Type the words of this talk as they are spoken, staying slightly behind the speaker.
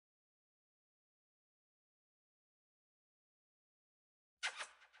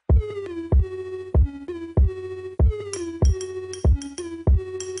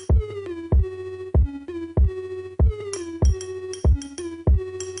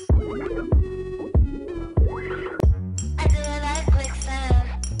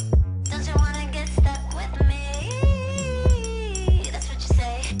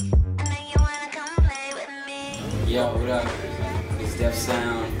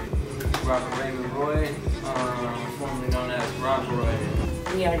Robert Raymond Roy, formerly known as Rob Roy.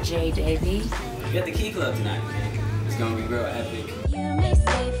 We are Davey. We got the Key Club tonight, man. It's gonna be real epic. You may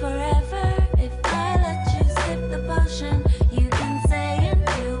stay forever if I let you sip the potion. You can say and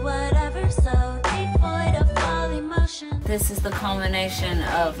do whatever, so devoid of all emotion. This is the culmination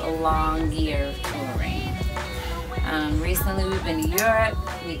of a long year of touring. Recently we've been to Europe,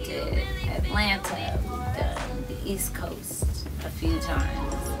 we did Atlanta, we've done the East Coast a few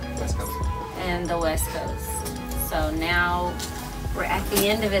times. West Coast. And the West Coast. So now we're at the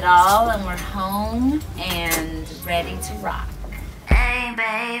end of it all and we're home and ready to rock. Hey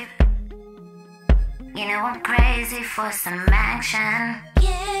babe, you know I'm crazy for some action.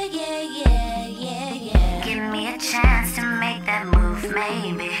 Yeah, yeah, yeah, yeah, yeah. Give me a chance to make that move,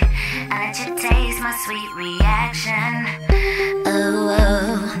 maybe. I let you taste my sweet reaction. Oh,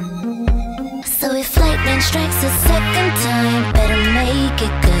 oh. So if lightning strikes a second time, better make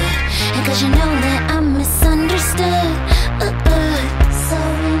it good. And cause you know that I'm misunderstood. So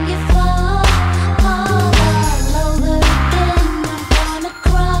when you fall all over again, I'm gonna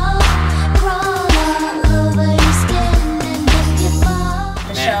crawl all over your skin. And if you fall,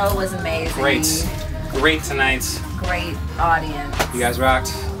 The show was amazing. Great tonight. Great audience. You guys rocked.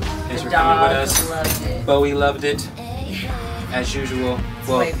 Thanks The for coming with dogs us. loved it. Bowie loved it, as usual.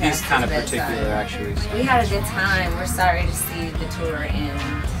 Well, Way he's past kind of his particular, bedtime. actually. So. We had a good time. We're sorry to see the tour end.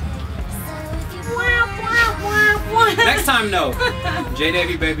 Next time, no.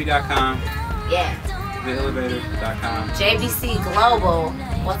 JDaveyBaby.com, Yeah. TheElevator.com. JBC Global,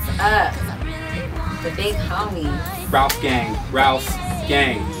 what's up? The big homie. Ralph Gang. Ralph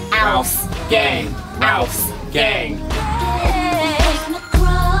Gang. Alf Gang. Gang. Ralph Gang.